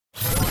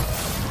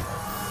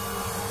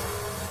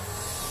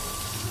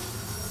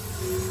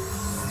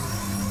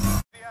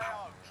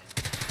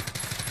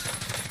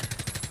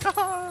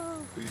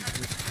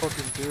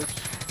bitch.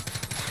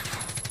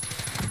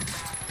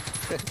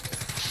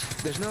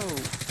 There's no.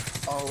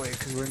 Oh wait,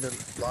 cause we're in the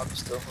lobby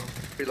still.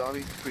 Free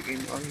lobby, free game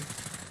lobby.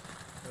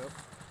 Yep.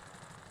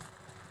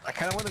 I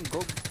kind of want to go,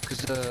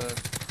 cause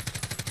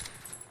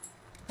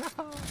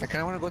I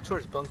kind of want to go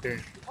towards bunker,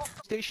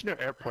 station or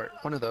airport,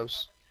 one of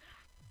those.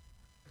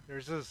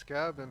 There's a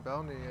scab and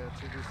bounty at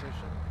TV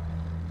station.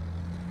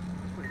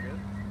 That's pretty good.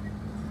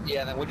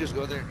 Yeah, then we'll just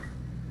go there.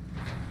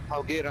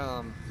 I'll get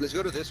let's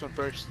go to this one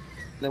first,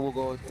 then we'll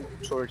go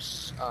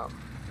towards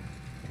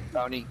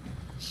bounty.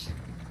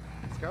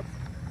 Scab?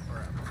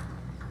 Alright.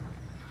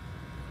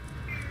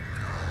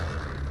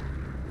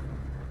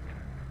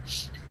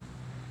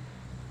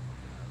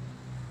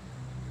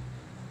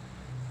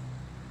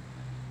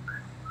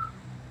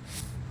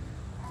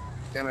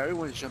 Damn,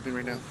 everyone's jumping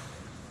right now.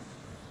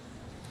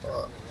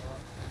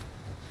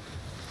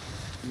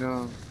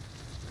 No.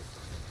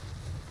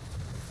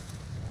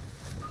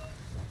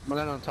 I'm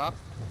land on top.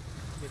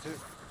 Me too.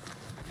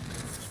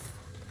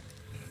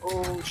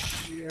 Oh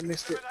shit, I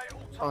missed it.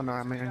 Oh no,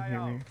 I'm in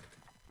here.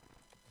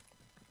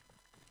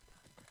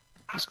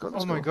 Let's go,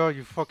 let's Oh go. my god,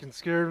 you fucking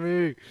scared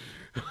me.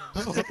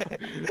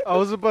 I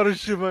was about to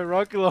shoot my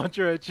rocket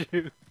launcher at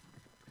you.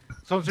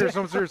 Someone's here,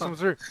 someone's here, someone's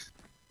here.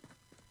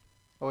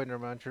 Oh wait, never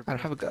mind, I'm tripping. I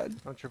don't have a gun.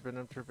 I'm tripping,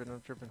 I'm tripping,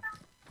 I'm tripping.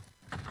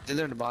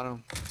 They're in the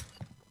bottom.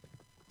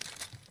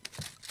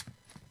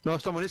 No,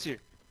 someone is here.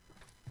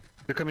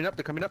 They're coming up,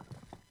 they're coming up.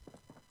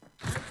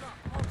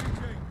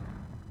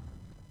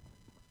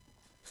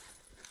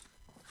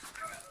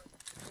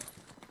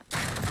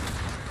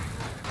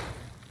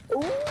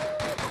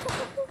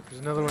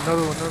 There's another one,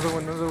 another one, another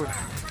one, another one.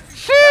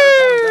 Shit.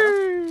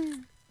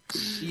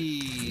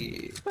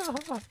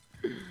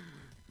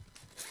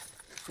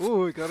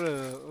 Ooh, we got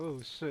a. Oh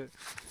shit.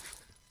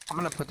 I'm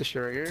gonna put the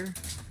shit right here.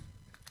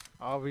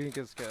 Oh, we didn't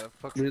get scared.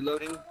 Fuck.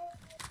 Reloading.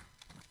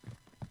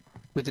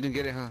 We didn't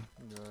get it, huh?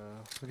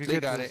 We can They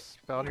get got this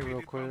bounty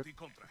real quick.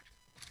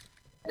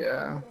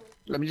 Yeah.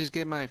 Let me just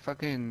get my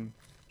fucking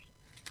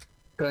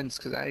guns,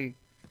 cause I.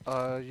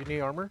 You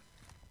need armor?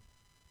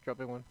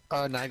 Dropping one.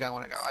 No, I got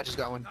one. I just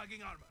got one.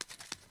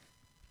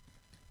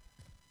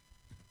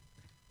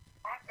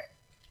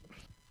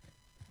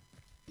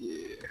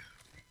 Yeah.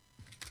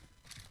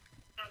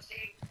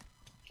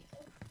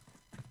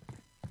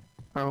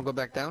 I'm gonna go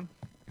back down.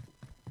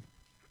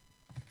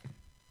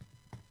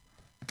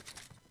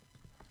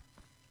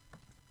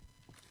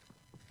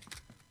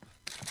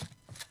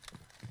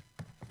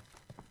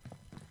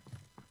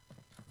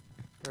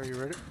 Are you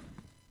ready?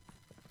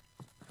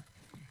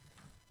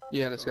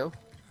 Yeah, let's go.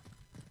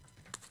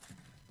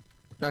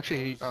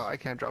 Actually, oh, I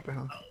can't drop it,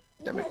 huh?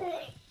 Damn it.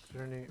 Is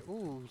there any?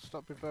 Ooh,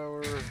 stopping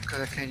power.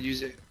 Cause I can't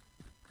use it.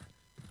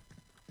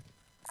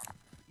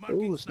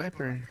 Ooh,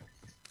 sniper.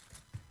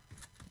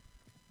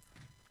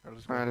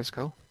 Alright, let's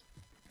go.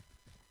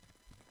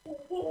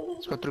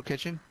 Let's go through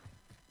kitchen.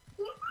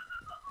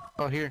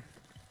 Oh, here.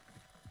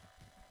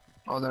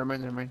 Oh, never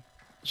mind, never mind.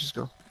 Let's just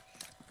go.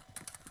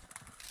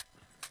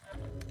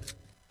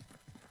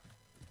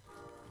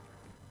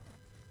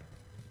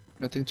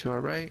 Nothing to our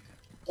right.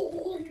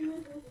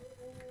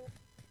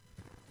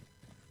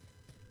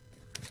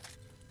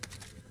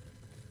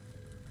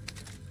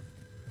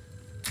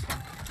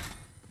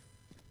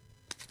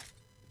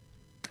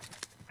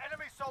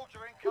 Enemy soldier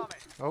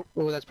incoming.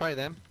 Oh, that's probably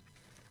them.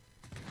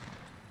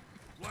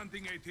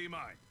 Planting AT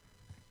mine.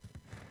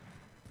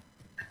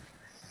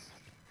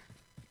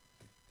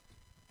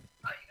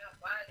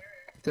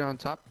 They're on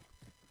top.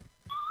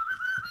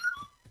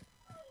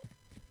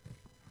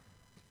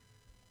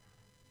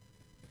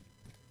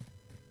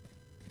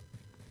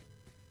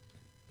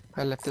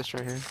 I left this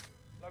right here.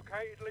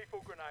 Located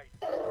lethal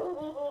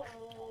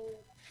grenade.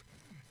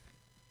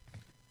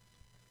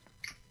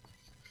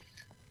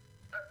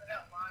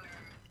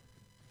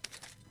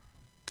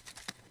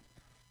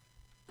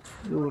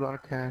 Ooh, a lot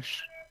of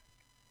cash.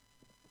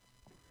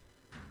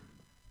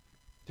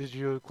 Did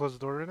you close the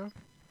door right now?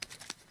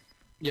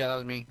 Yeah, that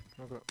was me.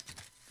 Okay.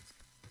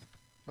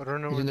 I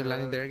don't know You where think they're they're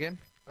landing at. there again?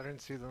 I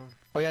didn't see them.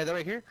 Oh yeah, they're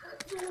right here.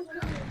 Stand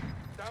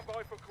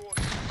by for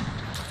coordinates.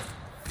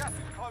 Gas is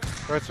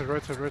close. Right side,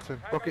 right side, right side.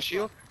 Broke his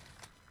shield.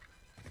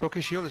 Broke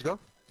his shield, let's go.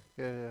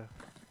 Yeah, yeah.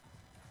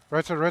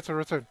 Right side, right side,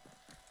 right side.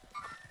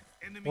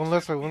 Enemy One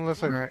left side, one left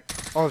side.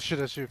 Alright. Oh shit,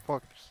 that's you.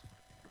 Fuck.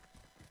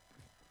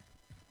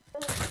 Oh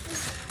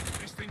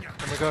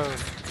my god.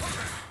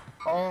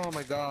 Oh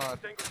my god.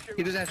 single shooter.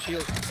 He doesn't have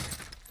shield.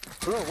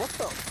 Bro, what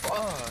the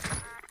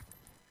fuck?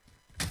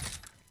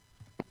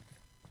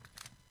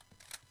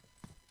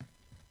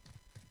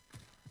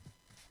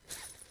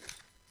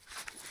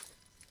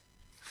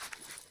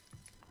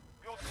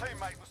 Your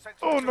teammate was sent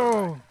to Oh the no.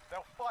 gulag.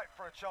 They'll fight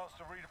for a chance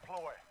to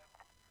redeploy.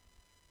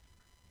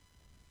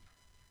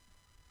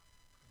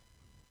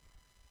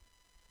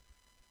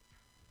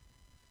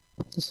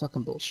 This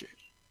fucking bullshit.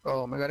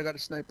 Oh my god, I got a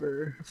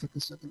sniper. I'm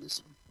fucking stuck in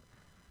this one.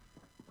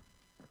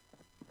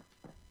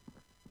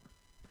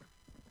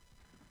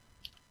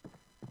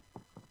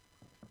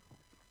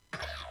 Be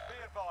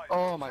advised,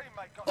 Oh your my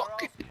teammate got their ass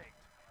fucking- kicked.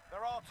 They're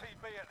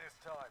RTB at this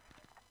time.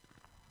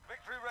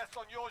 Victory rests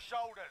on your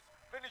shoulders.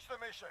 Finish the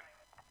mission.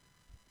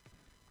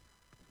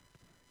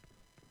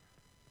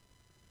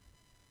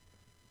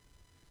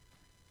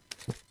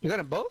 You got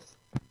them both?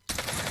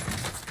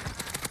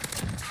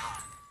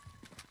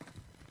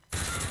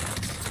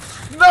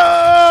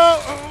 No!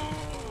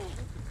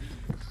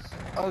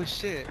 Oh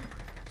shit.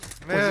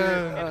 Man,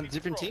 Was it on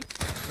different team?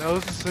 that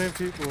was the same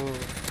people.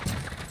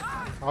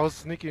 I was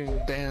sneaking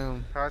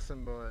Damn. past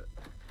him, but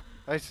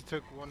I actually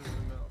took one of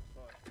them out.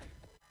 Fuck.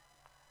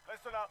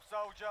 Listen up,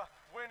 soldier.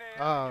 Win here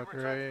Oh, and you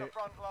return to the great.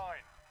 front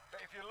line.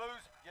 But if you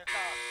lose, you're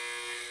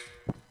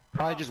done.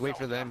 Probably just wait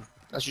for them.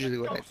 That's usually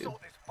what I Go do.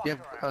 sort this You have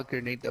fucker a out.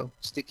 grenade though.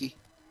 Sticky.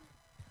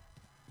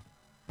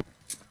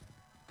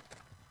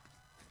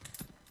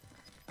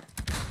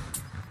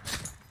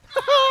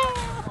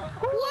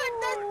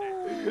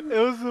 It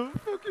was a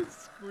fucking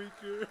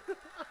squeaker.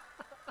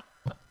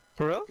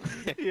 For real?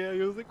 Yeah, he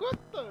was like, what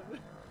the?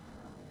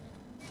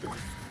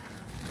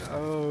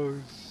 Oh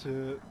shit.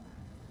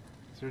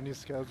 Is there any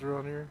scouts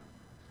around here?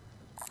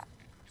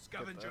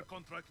 Scavenger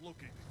contract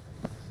located.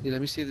 Yeah,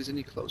 let me see if there's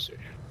any closer.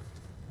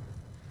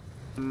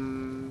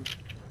 You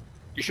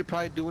should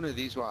probably do one of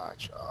these.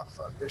 Watch. Oh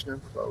fuck, there's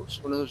none close.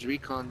 One of those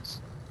recons.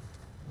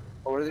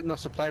 Or what are they? No,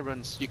 supply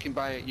runs. You can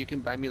buy it. You can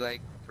buy me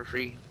like for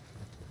free.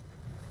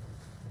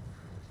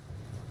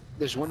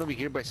 There's one over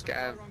here by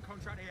Scav. On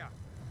contract here.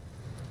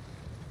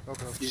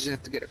 Okay. You just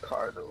have to get a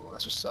car though.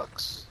 That's what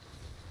sucks.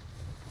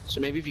 So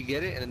maybe if you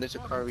get it, and then there's a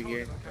car over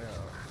here.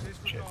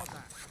 Disregard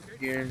that.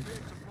 Here.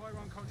 Supply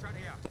on contract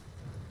here.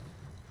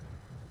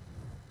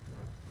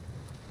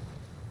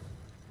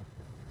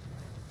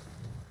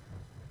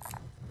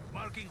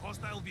 Marking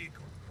hostile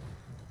vehicle.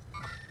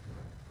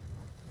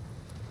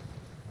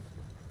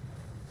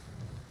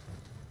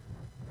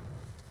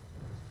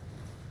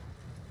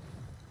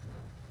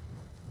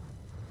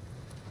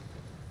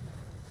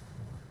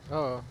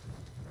 Oh,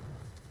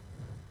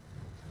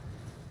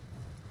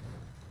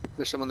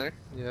 There's someone there.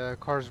 yeah,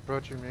 car's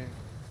approaching me.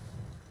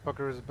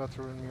 Fucker is about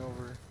to run me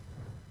over.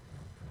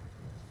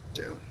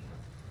 Damn.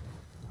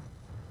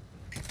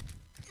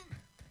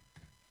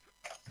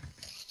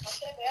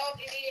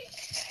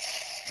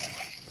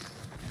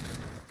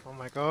 Oh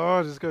my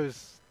god, this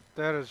guy's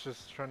dad is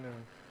just trying to.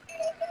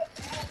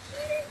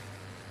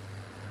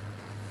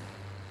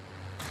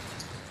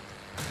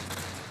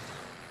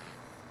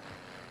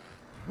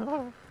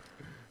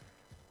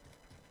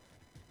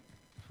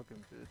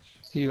 Fucking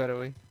bitch. You got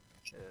away.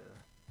 Yeah.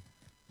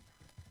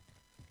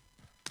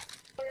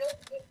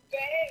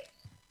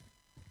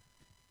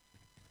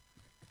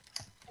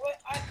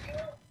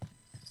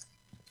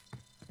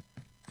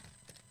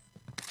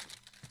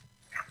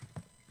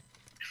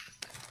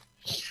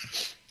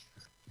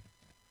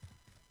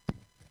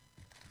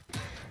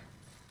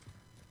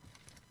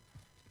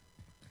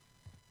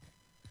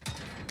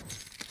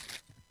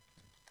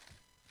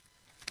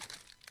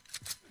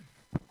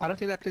 I don't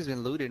think that place has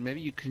been looted.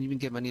 Maybe you can even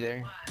get money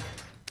there.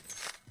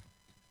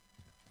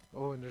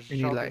 Oh, and there's a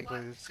You need shopping like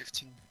place.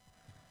 15.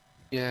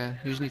 Yeah,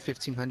 usually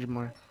 1500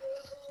 more.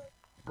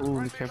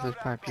 Ooh, be careful with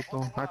 5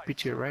 people. Might be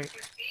to your right.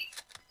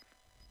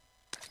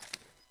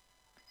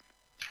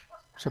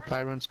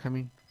 Supply runs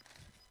coming.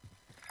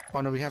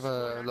 Oh no, we have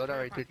a loadout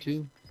right there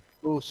too.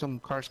 Oh, some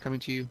cars coming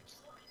to you.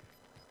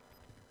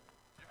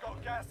 You've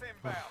got gas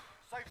inbound.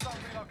 Safe zone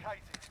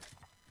relocated.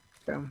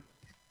 Damn.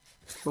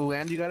 Oh,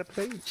 and you got a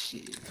plate?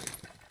 Shit.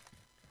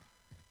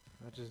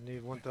 I just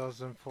need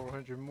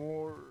 1,400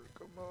 more.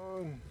 Come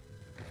on.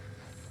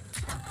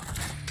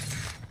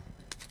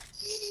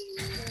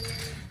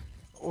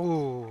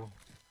 Oh.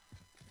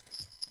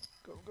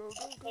 Go, go,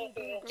 go, go,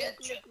 go, go,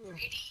 go, go.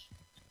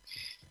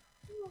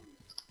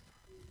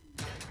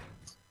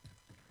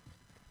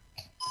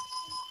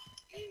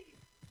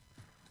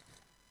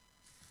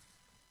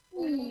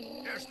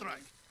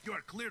 Airstrike. You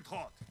are cleared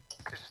hot.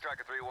 This is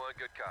Striker 3-1,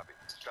 good copy.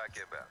 Strike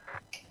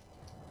inbound.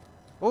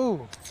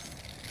 Oh.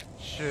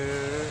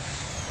 Shit.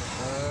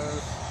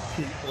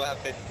 What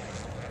happened?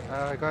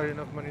 I got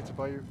enough money to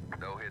buy you.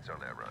 No hits on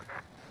that run.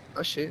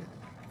 Oh shit.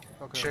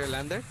 Okay. Should I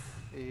land there?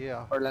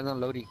 Yeah. Or land on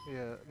Lodi?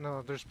 Yeah.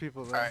 No, there's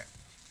people there. Alright.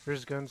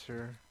 There's guns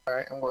here.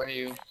 Alright, I'm going to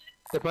you.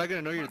 They're probably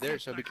gonna know you're there,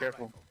 so be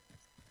careful.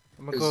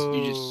 I'm gonna 'Cause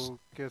you go just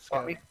get Spot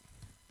scat. me?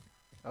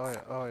 Oh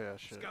yeah. Oh yeah.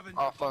 Shit.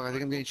 Oh fuck, I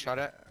think I'm getting shot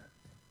at.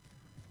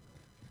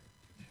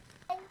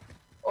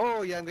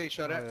 Oh yeah, I'm getting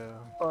shot Oh, at. yeah.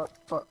 Fuck,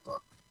 fuck,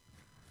 fuck.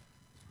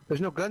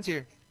 There's no guns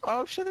here.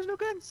 Oh shit, there's no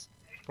guns.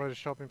 Probably the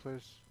shopping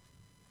place.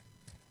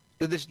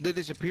 They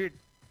disappeared.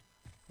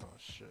 Oh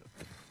shit.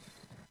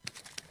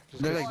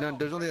 Just There's get- like none.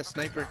 There's only a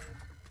sniper.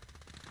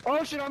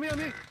 Oh shit, on me, on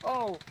me.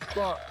 Oh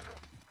fuck.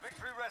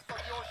 Victory rests on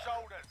your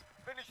shoulders.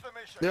 Finish the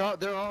mission.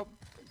 They're all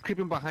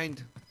creeping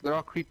behind. They're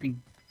all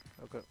creeping.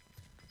 Okay.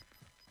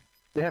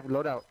 They have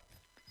loadout.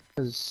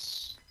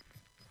 Cause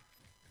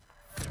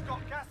You've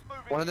got gas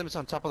moving. one of them is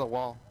on top of the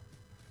wall.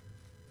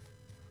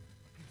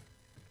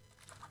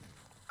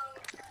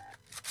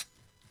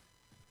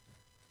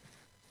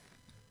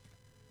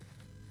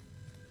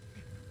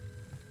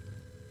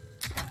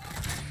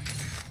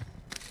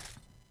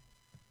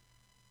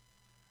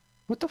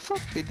 What the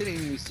fuck? They didn't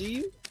even see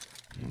you?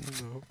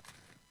 No.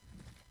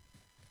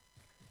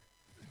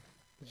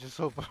 I just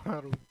hope I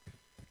don't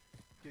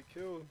get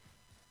killed.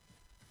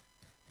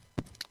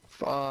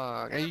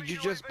 Fuck. And you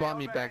just brought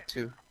me back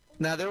too.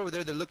 Now they're over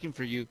there, they're looking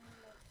for you.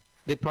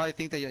 They probably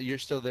think that you're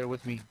still there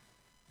with me.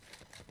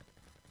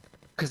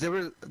 Cause they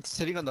were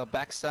sitting on the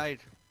back side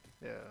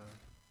Yeah.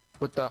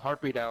 with the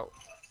heartbeat out.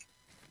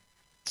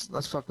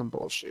 That's fucking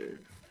bullshit.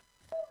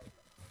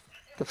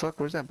 The fuck?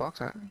 Where's that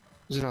box at?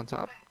 Is it on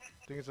top?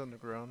 I think it's on the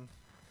ground.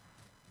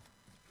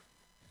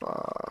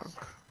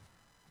 Fuck.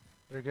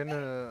 They're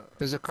gonna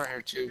There's a car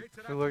here too.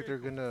 feel like they're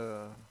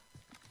gonna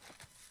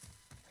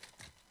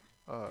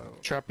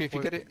Trap you if you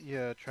wait, get it.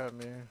 yeah, trap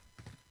me.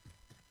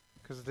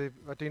 Cause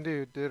I think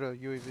they did a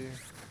UAV.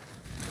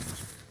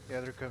 Yeah,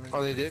 they're coming.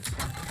 Oh, they did?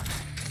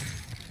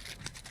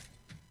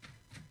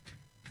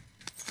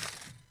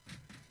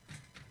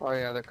 Oh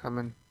yeah, they're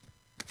coming.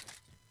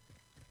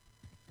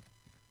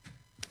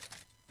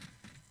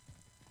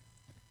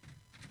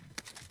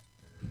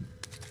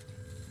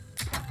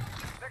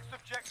 Next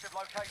objective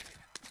located.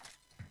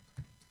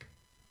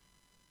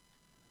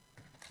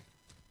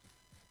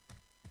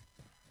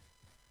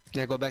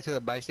 Yeah, go back to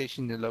the buy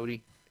station in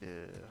Lodi. Yeah.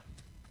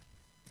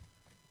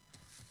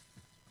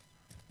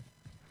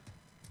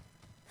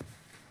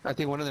 I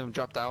think one of them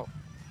dropped out.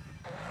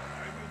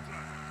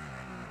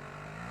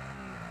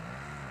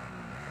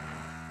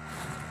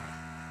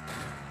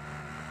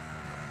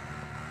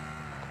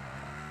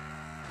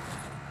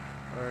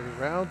 Alrighty,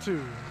 round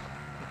 2.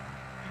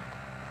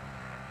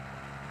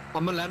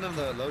 I'm gonna land on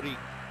the Lodi,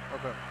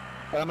 Okay.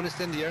 but I'm gonna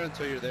stay in the air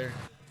until you're there.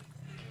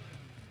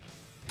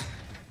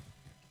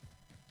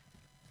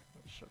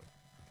 Shut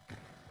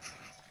up.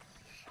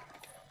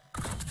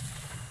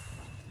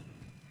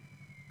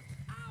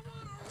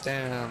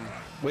 Damn,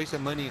 waste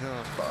of money,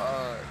 huh?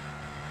 Fuck.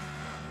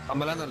 I'm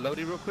gonna land on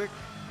Lodi real quick.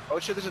 Oh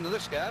shit, there's another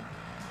scab?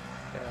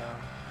 Yeah.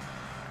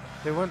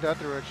 They went that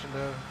direction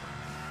though.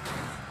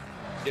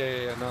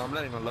 Yeah, no, I'm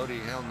landing on Lodi,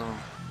 hell no.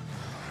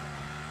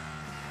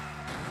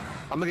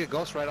 I'm gonna get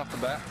ghost right off the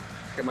bat.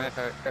 Get my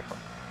car.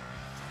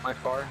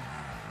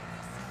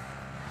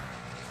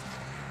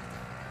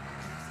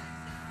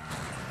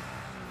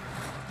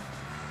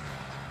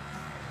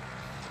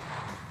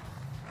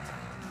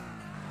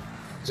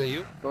 Is that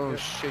you? Oh Yeah.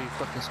 shit, you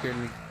fucking scared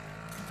me.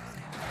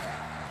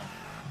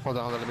 Hold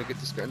on, let me get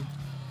this gun.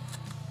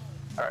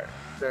 Alright,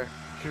 there.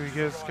 Should we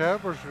get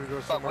scab or should we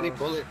go Fuck, somewhere how many else?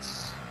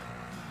 bullets?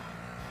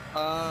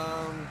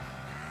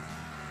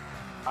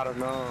 I don't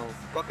know.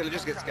 Fuck it, let's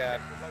just get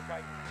scabbed.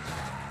 Located.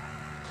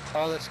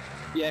 Oh, let's...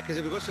 Yeah, because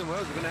if we go somewhere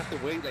else, we're gonna have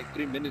to wait like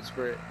 3 minutes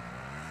for it.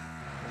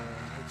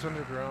 It's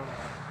underground.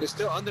 It's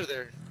still under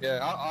there. Yeah,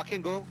 I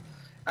can go.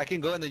 I can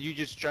go and then you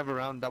just drive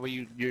around. That way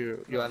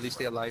you at least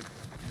stay alive.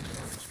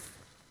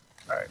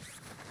 Alright.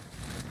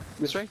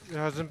 This way? It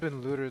hasn't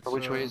been looted. Or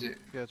which so- way is it?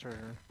 Yeah, it's right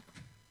here.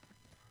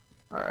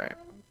 Alright.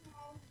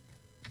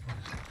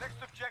 Next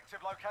objective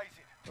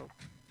located.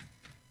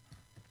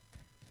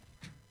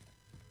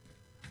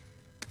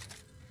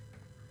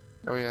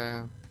 Oh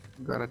yeah.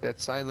 Got a dead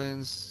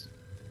silence.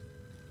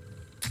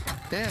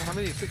 Damn, how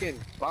many freaking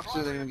boxes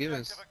are they gonna give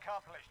us? Objective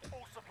accomplished.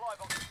 All supply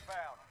boxes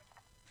found.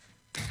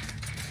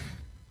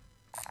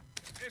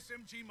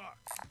 SMG mark.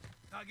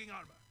 Tagging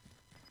armor.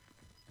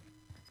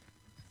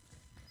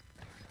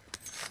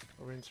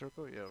 Are we in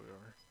circle? Yeah,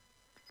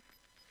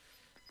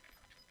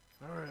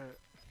 we are. Alright.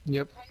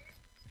 Yep.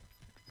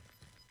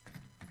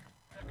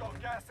 You've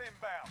got gas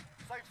inbound.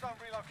 Safe zone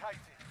relocated.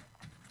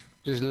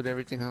 Just loot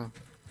everything, huh?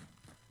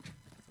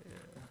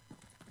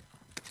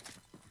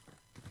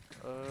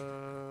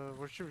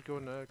 Where should we go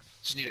next?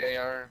 Just need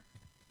AR.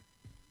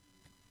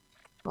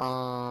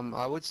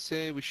 I would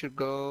say we should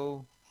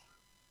go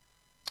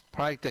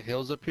probably like the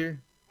hills up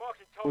here.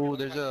 Marking Ooh, target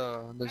there's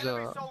location. a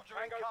Enemy soldier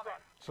incoming.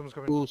 Someone's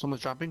coming. ooh,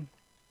 someone's dropping.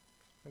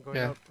 I'm going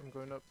yeah. up. I'm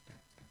going up.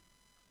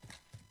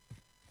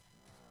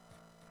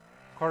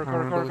 Car, Alright,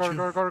 car, I'll car, go car, with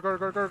car, car,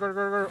 car, car, car,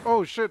 car, car.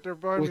 Oh shit, they're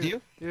behind With me.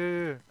 you?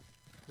 Yeah.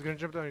 He's gonna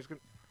jump down. He's gonna.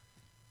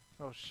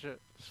 Oh shit,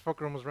 this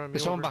fucker almost ran me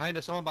There's someone over. behind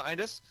us. Someone behind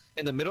us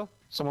in the middle.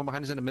 Someone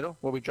behind us in the middle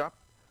where we dropped.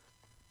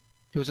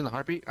 He was in the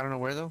heartbeat. I don't know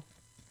where though.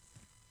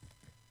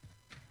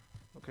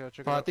 Okay, I'll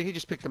check Oh, it I out. think he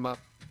just picked him up.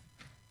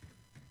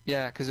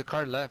 Yeah, because the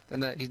car left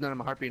and that he's not in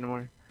my heartbeat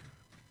anymore.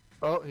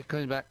 Oh, he's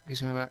coming back. He's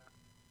coming back.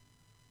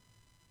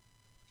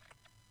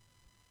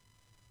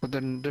 But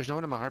then there's no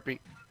one in my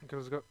heartbeat. Okay,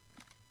 let's go.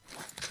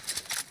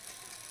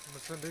 I'm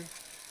ascending.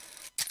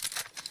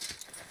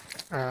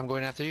 I'm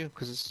going after you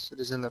because it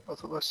is in the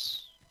both of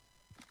us.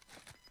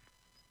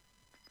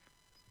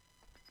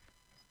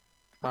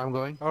 I'm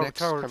going. Oh, Next,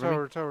 tower,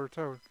 cover me.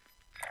 tower.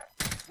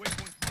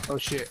 Waypoint. Oh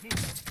shit.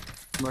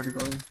 I'm already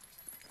going.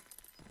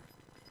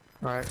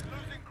 Alright.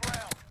 Losing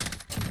ground.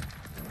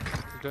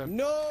 He's dead.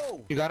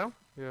 No! You got him?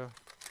 Yeah.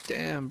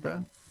 Damn,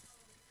 bro.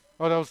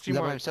 Oh, that was Is team that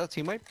by wipe. himself?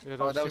 Team wipe? Yeah,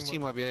 Oh, that was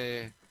team wipe.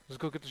 Yeah. Let's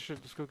go get the shit.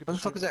 Let's go get What the the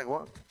fuck shit. is that?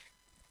 What?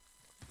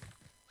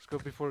 Let's go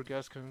before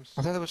gas comes.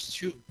 I thought that was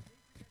two.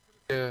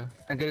 Yeah.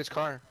 And get his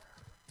car.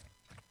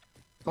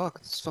 Fuck,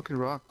 it's fucking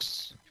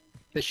rocks.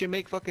 They should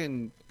make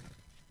fucking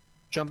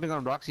Jumping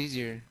on rocks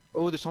easier.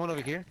 Oh, there's someone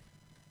over here.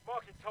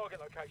 Marking target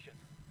location.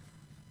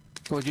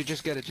 Well, you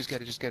just get it, just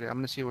get it, just get it. I'm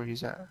gonna see where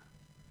he's at.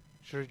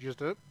 Should we just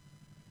do it?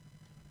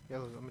 Yeah,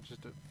 I'm gonna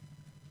just do it.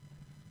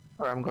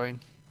 Alright, I'm going.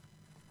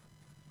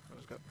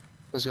 Let's go.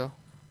 Let's go.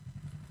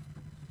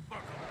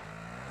 Buckle.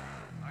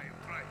 I am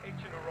trying.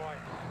 Each and a right.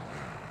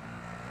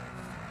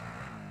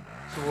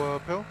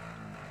 So, Pill?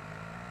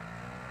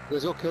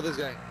 Let's go kill this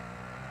guy.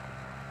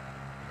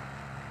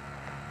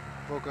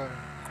 Okay.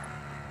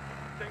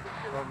 Single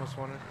kill. Almost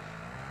wanted.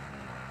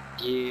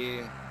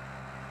 Yeah.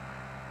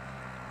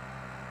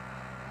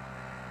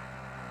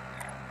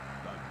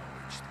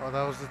 Oh,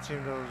 that was the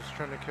team that was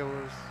trying to kill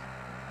us.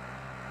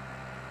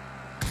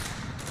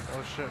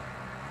 Oh shit.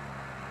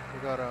 We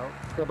got out.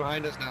 They're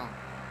behind us now.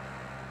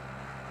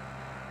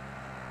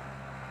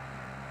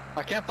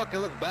 I can't fucking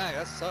look back,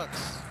 that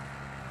sucks.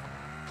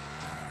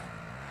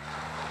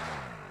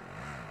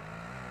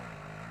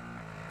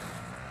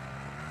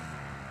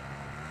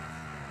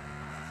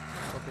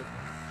 Okay.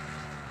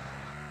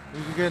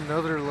 We can get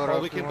another loadout. Oh,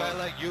 we if you can buy want.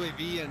 like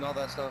UAV and all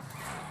that stuff.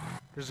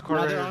 There's a car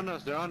No, right they're here. on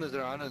us, they're on us,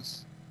 they're on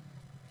us.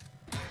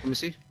 Let me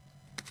see.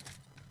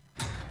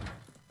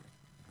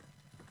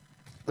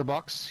 The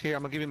box, here,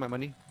 I'm gonna give you my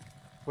money.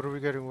 What are we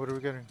getting? What are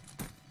we getting?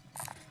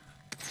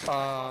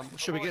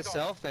 Should we get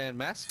self and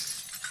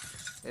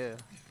masks? Yeah.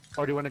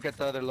 Or do you want to get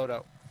the other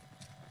loadout?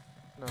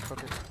 No,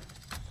 fuck it.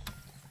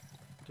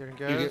 Getting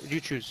You, gas. you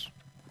choose.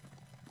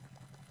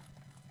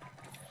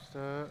 Just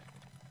that.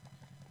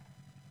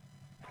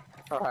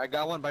 Alright, I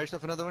got one, buy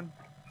yourself another one.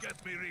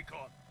 Get me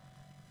recon.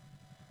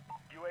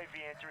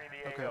 UAV entering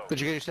the Okay. AO. Did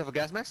you get yourself a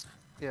gas mask?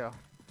 Yeah.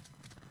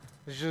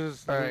 It's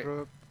just Alright.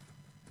 load up.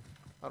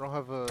 I don't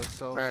have a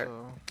cell, Alright.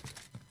 so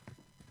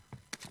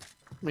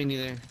Me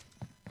neither.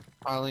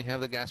 I only have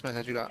the gas mask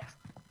that you got.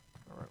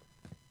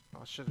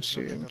 oh shit. Let's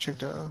There's see, nothing up check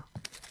there. the...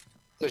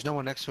 There's no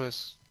one next to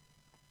us.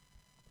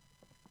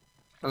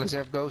 Unless they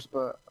have ghosts,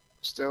 but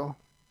still.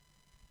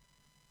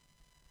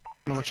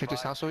 I'm gonna check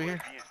this house over here.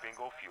 UAV is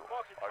bingo fuel.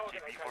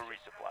 RTB for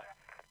resupply.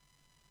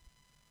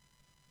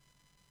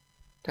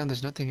 Damn,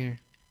 there's nothing here.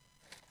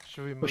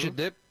 Should we move? We should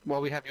dip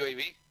while we have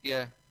UAV.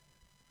 Yeah.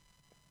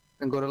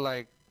 And go to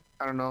like,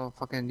 I don't know,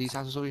 fucking these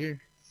houses over here.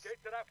 Get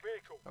to that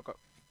vehicle. Okay.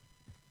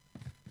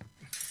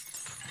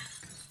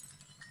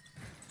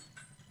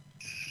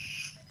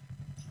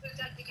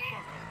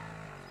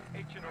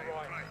 Each and a I am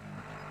right. trying.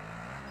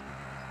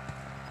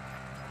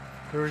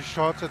 There were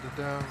shots at the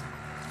dam.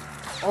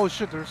 Oh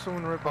shit, there's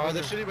someone right Oh, behind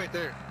they're us. shooting right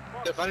there.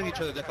 They're fighting each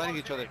other, they're fighting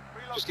each other.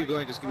 Just keep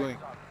going, just keep going.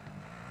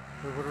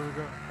 Wait, what are we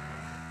going?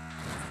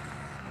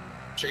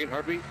 Checking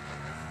heartbeat?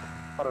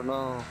 I don't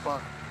know,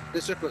 fuck.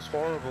 This trip was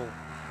horrible.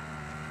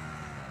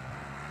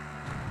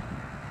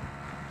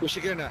 We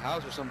should get in a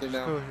house or something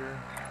Just now. go here.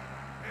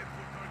 Head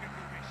for target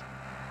location.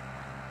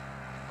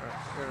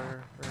 Alright, get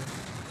her here.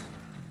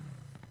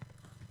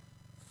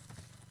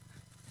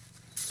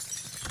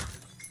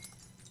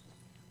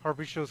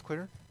 Heartbeat shows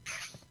clear.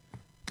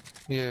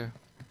 Yeah.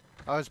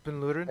 Oh, it's been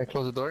looted. I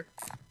close the door.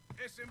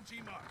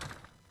 SMG mark.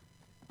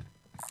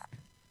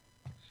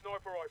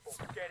 Sniper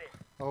rifle. Get it.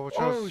 Oh, watch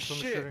Oh, out, someone's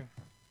shit. shooting.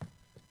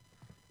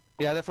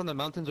 Yeah, they're from the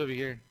mountains over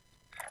here.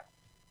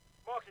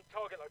 Marking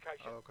target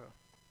location. Oh, okay.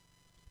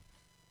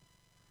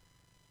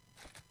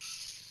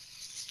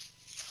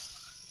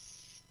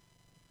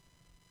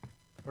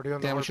 Are they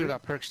on the Damn, we heartbeat? should've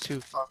got perks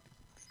too. Fuck.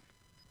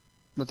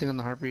 Nothing on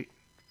the heartbeat.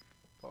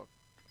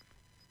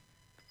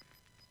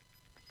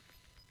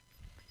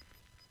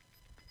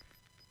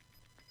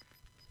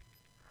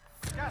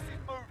 Gas is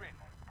moving.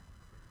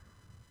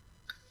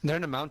 They're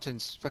in the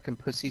mountains. Fucking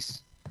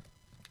pussies.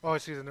 Oh, I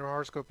see them. They're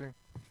hard-scoping.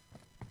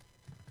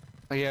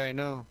 Oh, yeah, I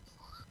know.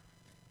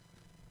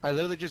 I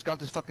literally just got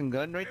this fucking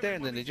gun right there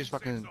and then they Everyone just is in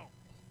safe fucking zone.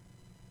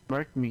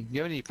 marked me.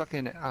 You have any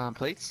fucking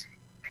plates?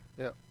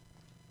 Yeah.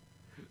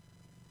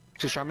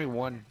 Just shot me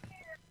one.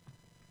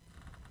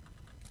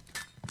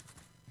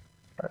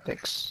 Alright,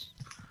 thanks.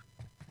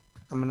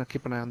 I'm gonna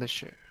keep an eye on this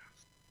shit.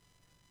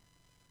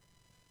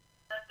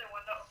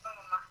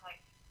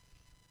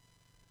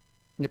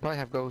 They probably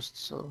have ghosts,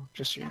 so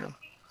just so you know.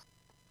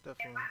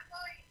 Definitely.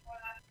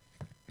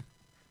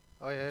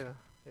 Oh, yeah.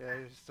 Yeah,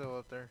 he's still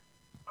up there.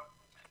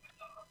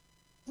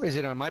 Is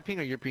it on my ping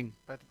or your ping?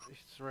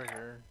 It's right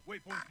here.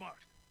 Waypoint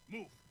marked.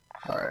 Move.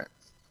 Alright.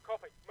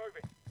 Copy.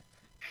 Moving.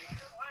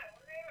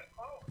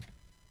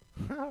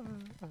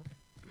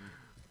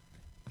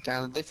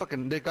 Damn,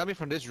 they got me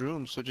from this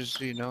room, so just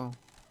so you know.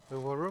 Wait,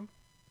 what room?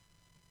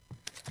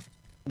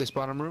 This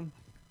bottom room.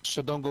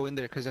 So don't go in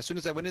there, because as soon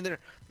as I went in there,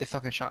 they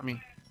fucking shot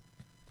me.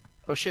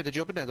 Oh shit, did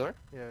you open that door?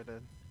 Yeah, I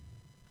did.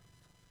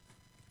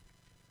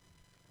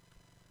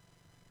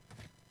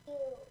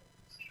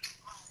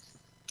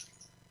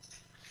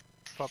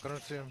 Fuck, I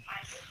don't see him.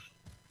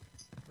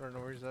 I don't know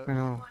where he's at. I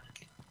know.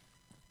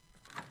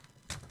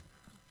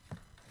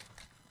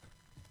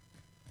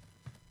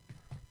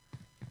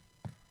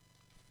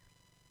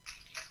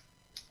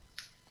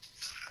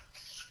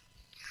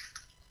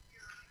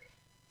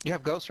 You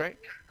have ghosts, right?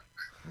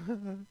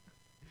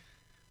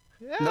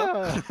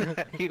 Yeah.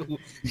 You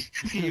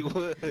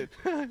would.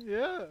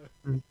 Yeah.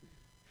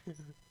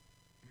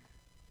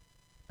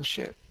 Oh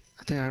shit.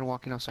 I think I'm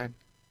walking outside.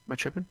 Am I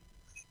tripping?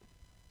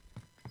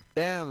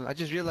 Damn, I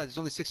just realized there's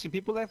only 16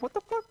 people left. What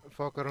the fuck?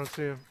 Fuck, I don't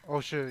see him. Oh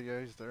shit, yeah,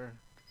 he's there.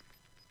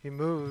 He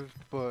moved,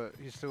 but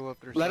he's still up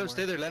there Let him somewhere.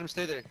 stay there, let him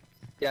stay there.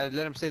 Yeah,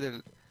 let him stay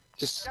there.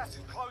 Just Gas is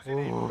closing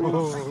in.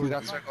 Oh, we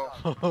got circle.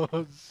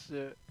 oh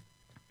shit.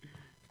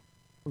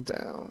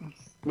 Down.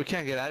 We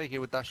can't get out of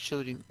here without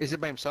shooting. Is it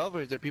by himself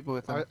or is there people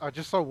with him? I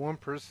just saw one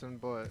person,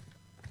 but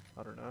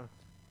I don't know.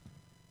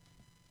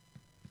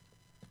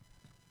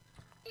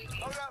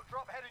 Loadout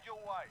drop headed your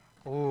way.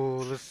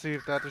 Oh, let's see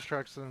if that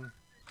distracts him.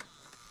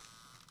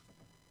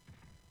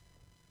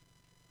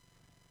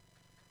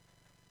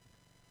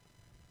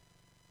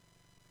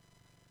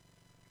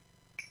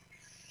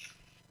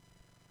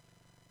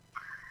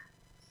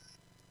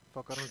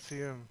 Fuck, I don't see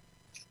him.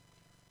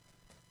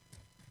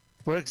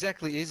 Where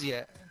exactly is he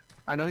at?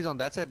 I know he's on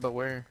that side, but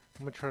where?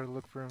 I'm gonna try to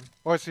look for him.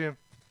 Oh, I see him.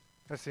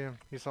 I see him.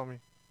 He saw me.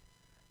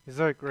 He's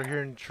like right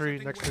here in the tree,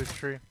 next to the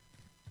tree.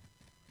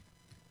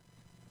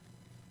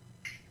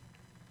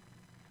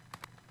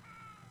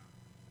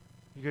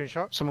 You getting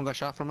shot? Someone got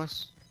shot from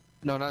us?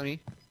 No, not me.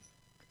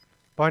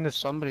 Behind us.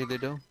 Somebody they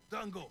do.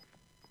 Tango.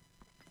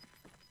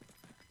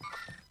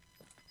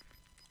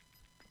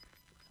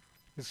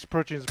 He's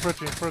approaching, he's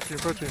approaching,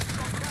 approaching.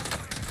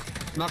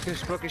 Knock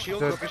his broken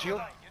shield, Dead. broken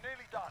shield. You're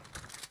nearly done.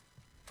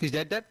 He's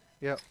dead?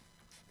 Yeah.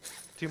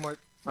 Team wipe,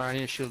 Alright, I need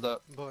to shield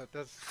up. but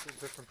that's a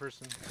different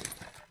person.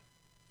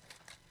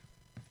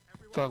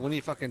 Fuck, we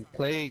need fucking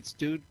plates,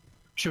 dude.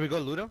 Should we go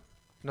loot him?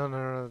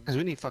 No. Cause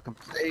we need fucking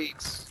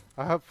plates.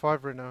 I have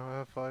 5 right now. I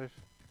have 5.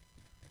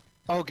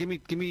 Oh, give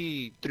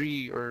me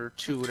 3 or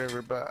 2,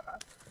 whatever,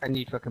 but I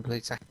need fucking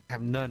plates. I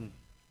have none.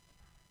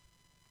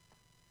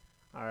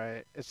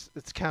 Alright, it's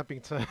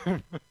camping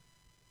time.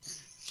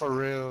 For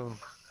real.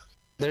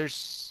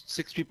 There's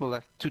 6 people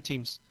left, 2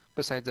 teams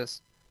besides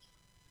us.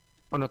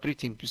 Oh no, 3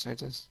 teams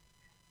besides us.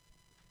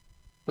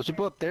 Those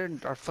people up there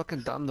are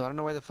fucking dumb though. I don't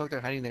know why the fuck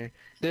they're hiding there.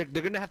 They're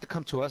gonna have to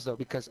come to us though,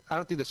 because I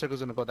don't think the circle's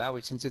gonna go that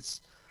way since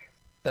it's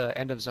the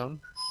end of zone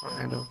or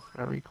end of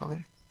whatever you call it.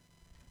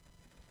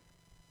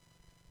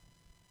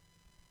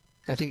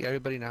 I think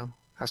everybody now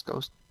has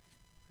ghost.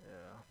 Yeah.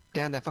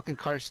 Damn, that fucking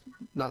car's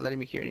not letting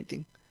me hear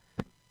anything.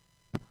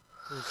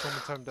 There's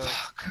someone timed out.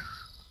 Fuck.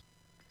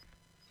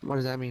 What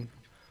does that mean?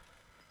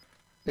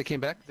 They came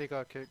back? They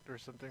got kicked or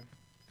something.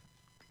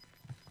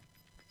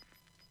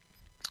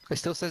 It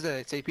still says that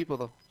it's 8 people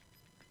though.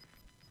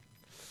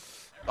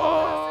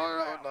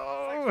 Oh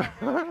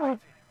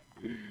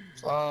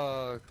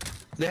no!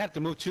 They have to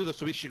move too though,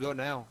 so we should go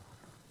now.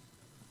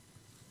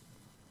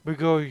 We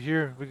go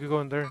here. We could go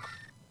in there.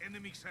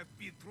 Enemies have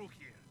been through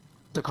here.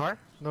 The car?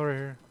 No, right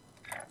here.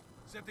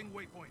 Setting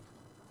waypoint.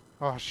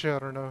 Oh shit! I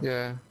don't know.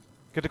 Yeah.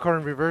 Get the car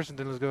in reverse and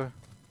then let's go.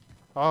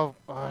 Oh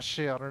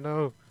shit! I don't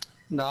know.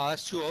 No,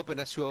 that's too open.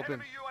 That's too open.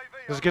 Enemy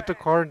UAV Let's get the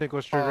car and then go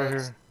straight right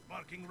that's- here.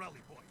 Marking rally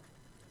point.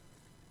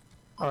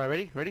 All right,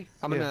 ready? Ready?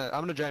 I'm Yeah.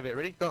 gonna drive it.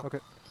 Ready? Go. Okay.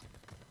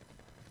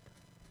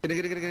 Get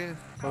in.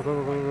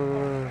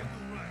 Go.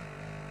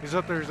 He's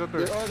up there. He's up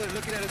there. Oh, they're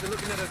looking at it. They're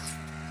looking at us.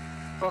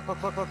 Fuck.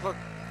 I'm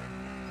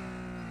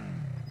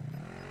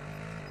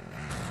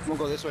gonna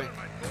go this way.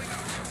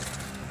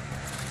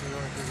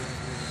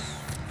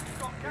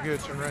 You're good.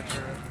 Turn right.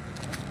 You're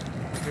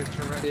good.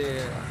 Turn right. Yeah.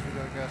 You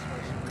got gas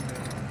mask. Right there.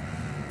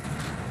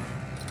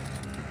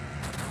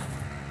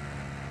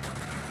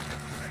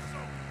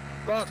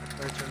 Fuck.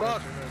 Right, turn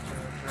Fuck. right.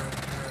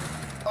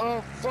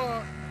 Oh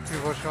fuck.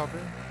 People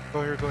shopping.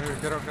 Go here.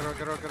 Get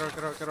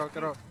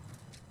out.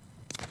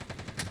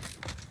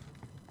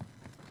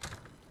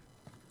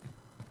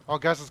 Oh,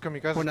 gas is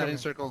coming. We're not in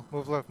circle.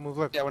 Move left.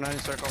 Yeah, we're not in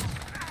circle.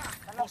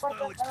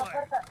 Hostile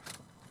expired.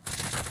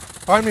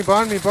 Behind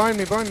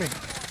me.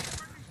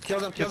 Kill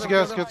them. Gets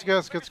gas.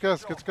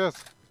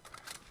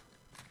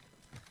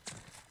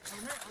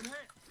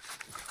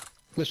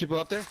 There's people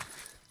up there.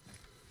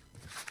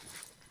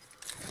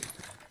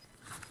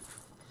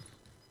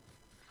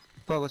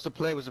 Fuck, what's the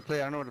play? I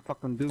don't know what to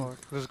fucking do. Fuck.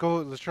 Let's go.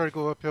 Let's try to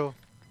go uphill.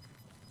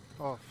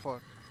 Oh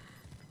fuck.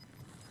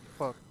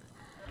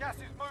 Gas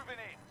is moving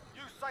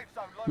in. Use safe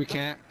zone. We located.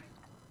 can't.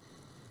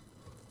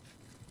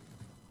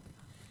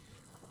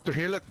 They're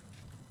here, look.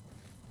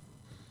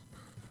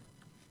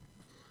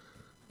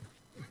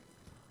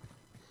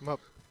 I'm up.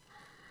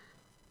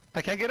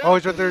 I can't get up. Oh,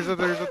 he's right there.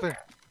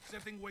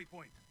 Setting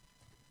waypoint.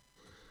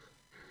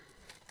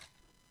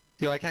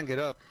 Yo, I can't get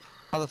up.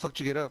 How the fuck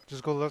did you get up?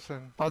 Just go left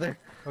side. Oh, there.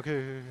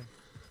 Okay.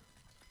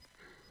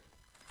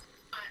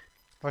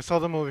 I saw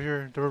them over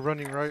here. They were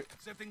running right.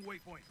 Setting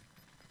waypoint.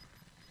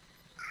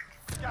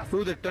 Gas Ooh,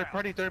 is the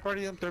inbound. third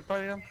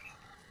party them.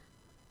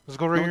 Let's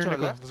go right No, here, to our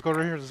Nico. left. Let's go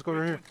right here.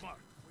 Waypoint marked.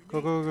 Go.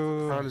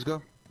 Alright, let's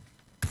go.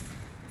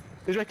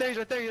 He's right there, he's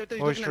Oh, he's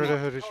looking straight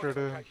at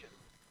me. ahead.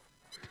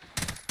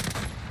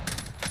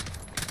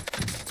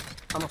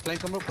 I'm gonna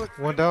flank him real quick.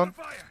 One down.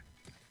 Fire.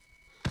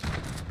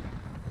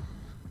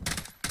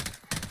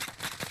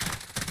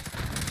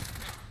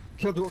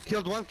 Killed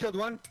one.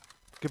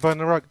 Get behind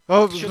the rock.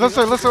 Oh, listen.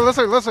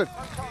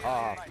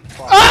 Oh,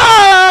 fuck.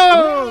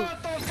 Oh!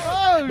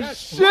 Oh,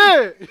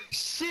 shit!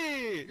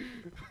 Shit!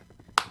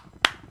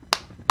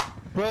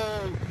 Bro,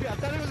 yeah, I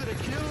thought he was gonna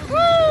kill me.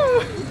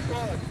 Woo!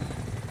 Fuck.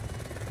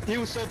 He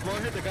was so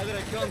bored, the guy that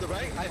I killed on the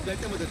right, I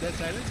flicked him with a dead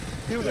silence.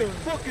 He was like,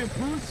 fucking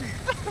pussy.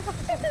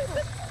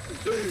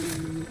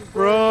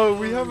 Bro,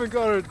 we haven't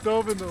got a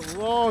dub in a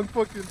long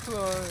fucking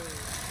time.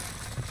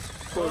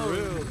 For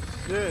real.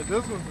 Shit,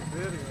 this one's a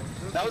video.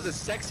 That was a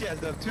sexy ass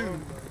dub too.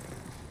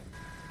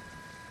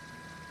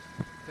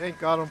 Thank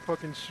God I'm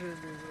fucking streaming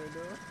right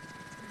now.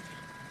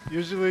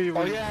 Usually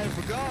Oh we, yeah, I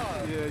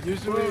forgot. yeah,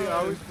 usually I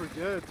always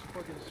forget to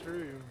fucking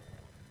stream.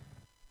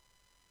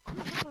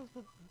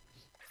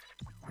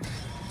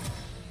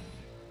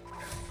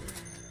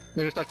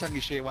 They're gonna start talking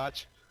shit,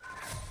 watch.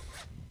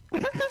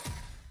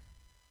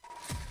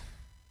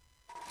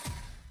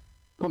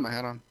 Put my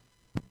hat on.